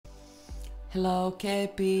Hello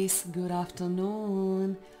Capis, good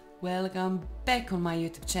afternoon. Welcome back on my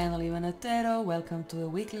YouTube channel Ivanatarot. Welcome to a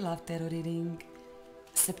weekly love tarot reading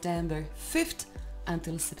September 5th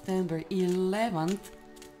until September 11th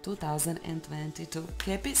 2022.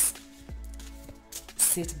 Capis,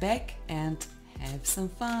 sit back and have some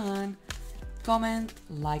fun. Comment,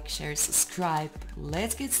 like, share, subscribe.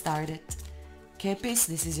 Let's get started. Capis,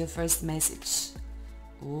 this is your first message.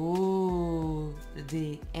 Ooh,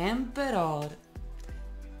 the Emperor.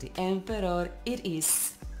 The Emperor it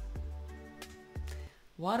is.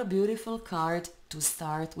 What a beautiful card to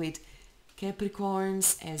start with.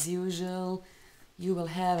 Capricorns, as usual, you will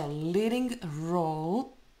have a leading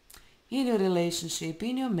role in your relationship,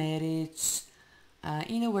 in your marriage,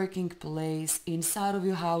 in a working place, inside of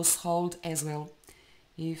your household as well.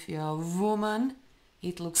 If you're a woman,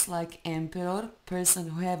 it looks like Emperor, person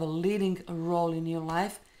who have a leading role in your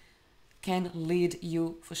life, can lead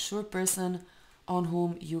you for sure, person on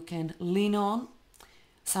whom you can lean on,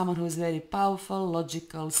 someone who is very powerful,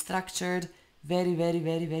 logical, structured,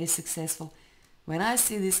 very successful. When I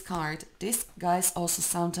see this card, this guys also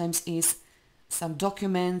sometimes is some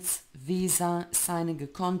documents, visa, signing a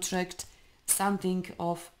contract, something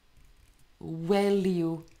of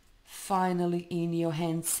value finally in your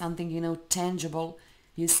hands, something tangible.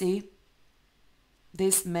 You see,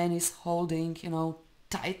 this man is holding,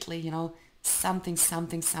 tightly, something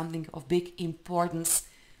of big importance.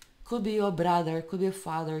 Could be your brother, could be your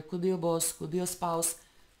father, could be your boss, could be your spouse,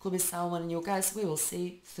 could be someone you guys, we will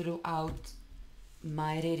see throughout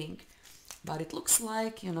my reading. But it looks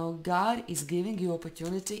like, God is giving you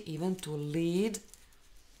opportunity even to lead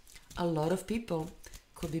a lot of people.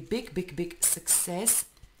 Could be big success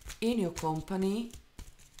in your company,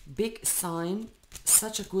 big sign,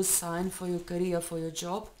 such a good sign for your career, for your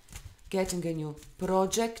job, getting a new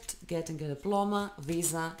project, getting a diploma,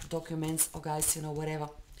 visa, documents, or guys, whatever.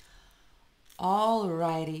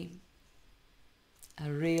 Alrighty,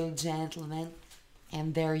 a real gentleman,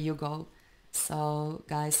 and there you go. So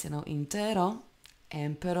guys, in tarot,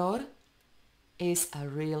 Emperor is a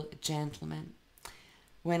real gentleman.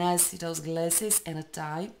 When I see those glasses and a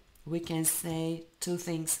tie, we can say two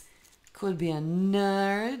things. Could be a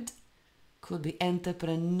nerd, could be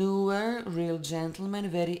entrepreneur, real gentleman,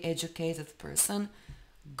 very educated person,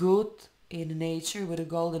 good in nature with a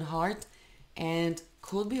golden heart, and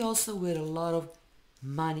could be also with a lot of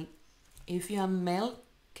money. If you are male,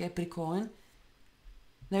 Capricorn,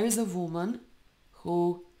 there is a woman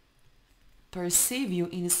who perceive you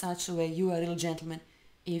in such a way you are a real gentleman.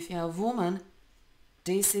 If you are a woman,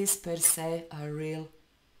 this is per se a real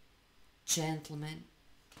gentleman.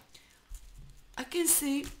 I can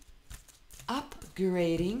see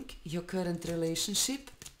upgrading your current relationship.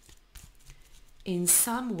 In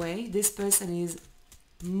some way, this person is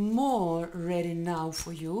more ready now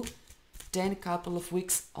for you than a couple of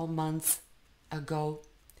weeks or months ago.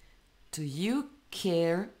 Do you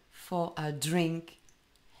care for a drink?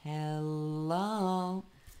 Hello.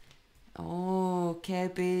 Oh,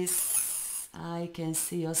 Capis, I can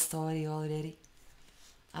see your story already.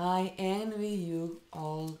 I envy you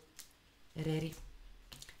already.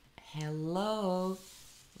 Hello.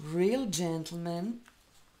 Real gentleman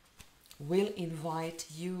will invite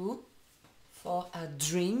you for a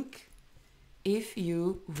drink if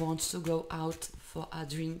you want to go out for a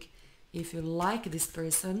drink. If you like this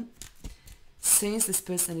person, since this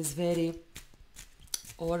person is very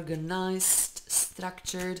organized,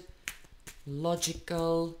 structured,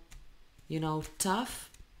 logical, tough,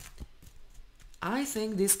 I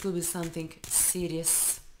think this could be something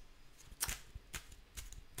serious.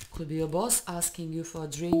 Could be your boss asking you for a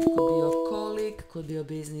drink, could be your colleague, could be your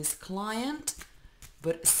business client,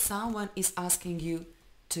 but someone is asking you,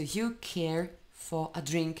 do you care for a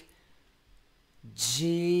drink?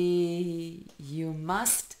 Gee, you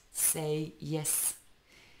must say yes.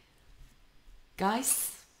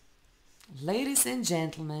 Guys, ladies and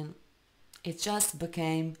gentlemen, it just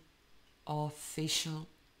became official.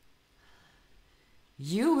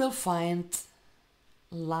 You will find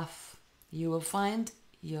love. You will find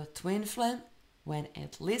your twin flame when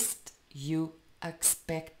at least you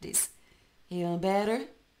expect this. Even better,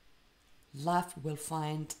 love will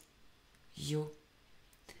find you.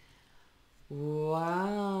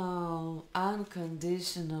 Wow,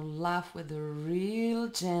 unconditional love with a real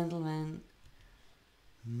gentleman.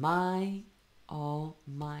 My, oh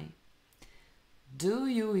my. Do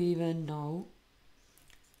you even know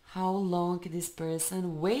how long this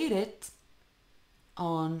person waited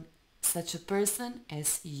on such a person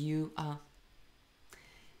as you are?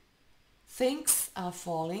 Things are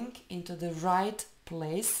falling into the right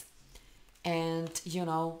place and you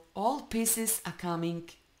know, all pieces are coming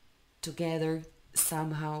together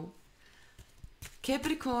somehow.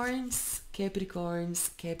 Capricorns,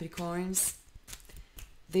 Capricorns, Capricorns,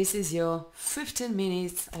 this is your 15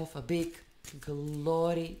 minutes of a big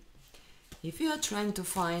glory. If you are trying to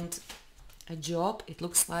find a job, it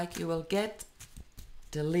looks like you will get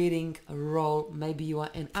the leading role. Maybe you are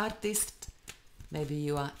an artist, maybe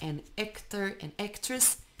you are an actor, an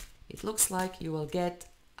actress. It looks like you will get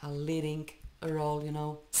a leading role, you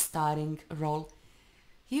know, starring role.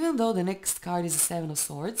 Even though the next card is the Seven of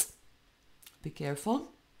Swords, be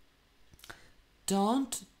careful.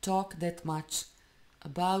 Don't talk that much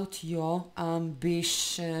about your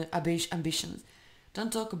ambitions.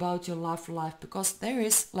 Don't talk about your love for life, because there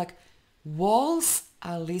is like walls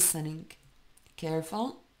are listening.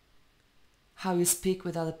 Careful how you speak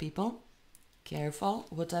with other people. Careful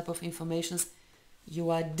what type of informations you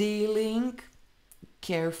are dealing.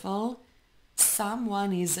 Careful.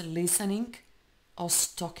 Someone is listening or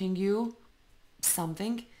stalking you.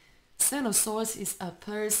 Something. Seven of Swords is a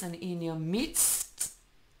person in your midst.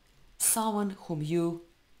 Someone whom you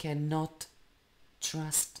cannot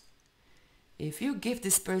trust. If you give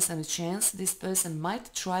this person a chance, this person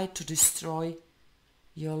might try to destroy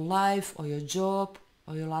your life or your job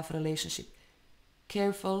or your life relationship.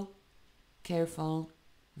 Careful, careful,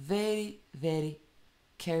 very, very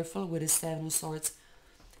careful with the Seven of Swords.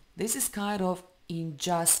 This is kind of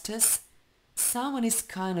injustice. Someone is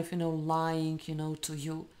kind of, lying, to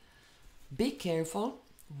you. Be careful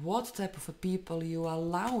what type of people you are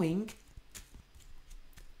allowing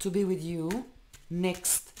to be with you,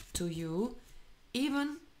 next to you,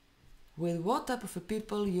 even with what type of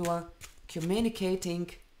people you are communicating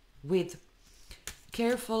with.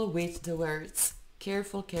 Careful with the words.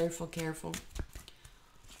 Careful, careful, careful.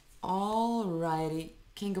 Alrighty,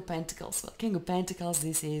 King of Pentacles. Well, King of Pentacles,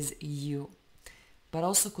 this is you. But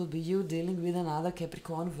also could be you dealing with another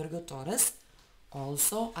Capricorn, Virgo, Taurus.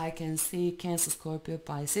 Also, I can see Cancer, Scorpio,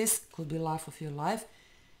 Pisces. Could be love of your life.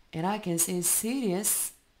 And I can see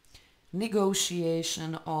serious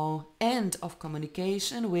negotiation or end of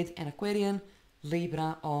communication with an Aquarian,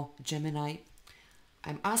 Libra or Gemini.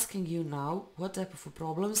 I'm asking you now what type of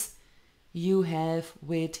problems you have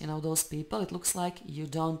with those people. It looks like you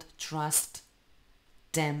don't trust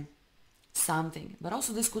them. Something. But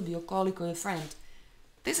also this could be your colleague or your friend.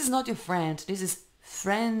 This is not your friend. This is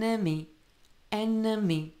frenemy.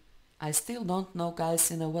 Enemy. I still don't know, guys,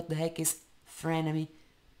 what the heck is frenemy.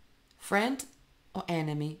 Friend or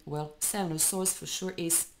enemy? Well, Seven of Swords for sure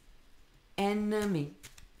is enemy.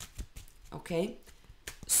 Okay?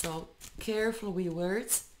 So, careful with your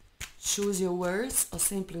words. Choose your words or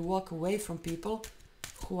simply walk away from people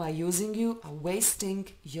who are using you, are wasting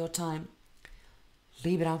your time.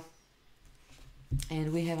 Libra.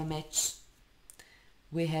 And we have a match.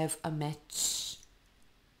 We have a match.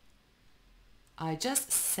 I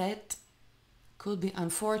just said could be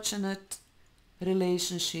unfortunate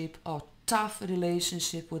relationship or tough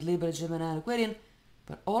relationship with Libra, Gemini and Aquarian,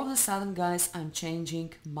 but all of a sudden, guys, I'm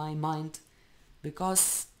changing my mind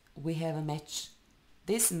because we have a match.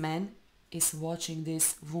 This man is watching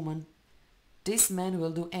this woman. This man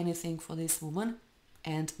will do anything for this woman,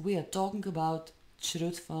 and we are talking about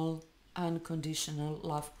truthful, unconditional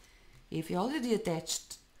love. If you're already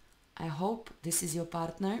attached, I hope this is your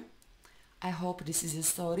partner. I hope this is your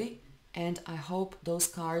story, and I hope those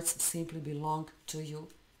cards simply belong to you.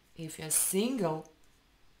 If you're single,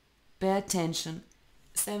 pay attention.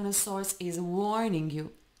 Seven of Swords is warning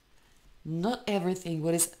you. Not everything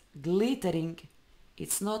what is glittering,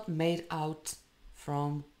 it's not made out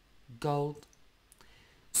from gold.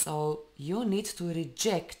 So you need to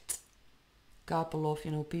reject a couple of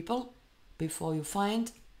people before you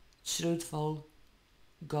find truthful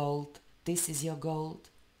gold. This is your gold.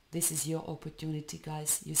 This is your opportunity,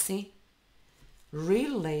 guys. You see?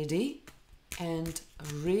 Real lady and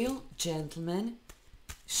real gentleman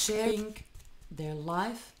sharing their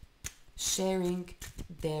life, sharing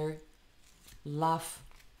their love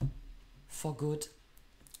for good.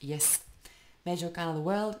 Yes. Major Arcana of the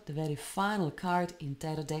World, the very final card in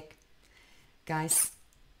Tarot deck. Guys,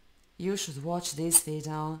 you should watch this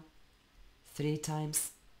video 3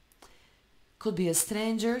 times. Could be a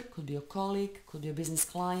stranger, could be a colleague, could be a business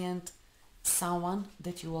client, someone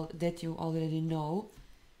that you already know.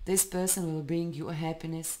 This person will bring you a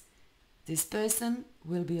happiness. This person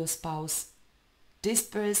will be your spouse. This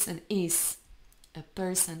person is a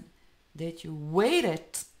person that you waited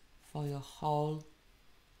for your whole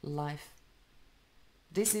life.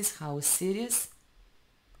 This is how serious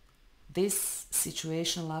this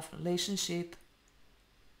situation, love, relationship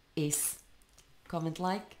is. Comment,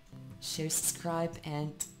 like, share, subscribe,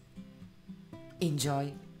 and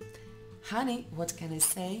enjoy. Honey, what can I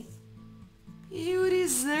say? You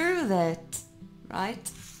deserve that,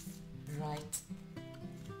 right? Right.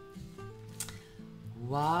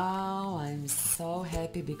 Wow, I'm so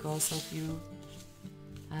happy because of you.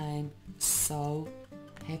 I'm so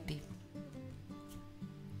happy.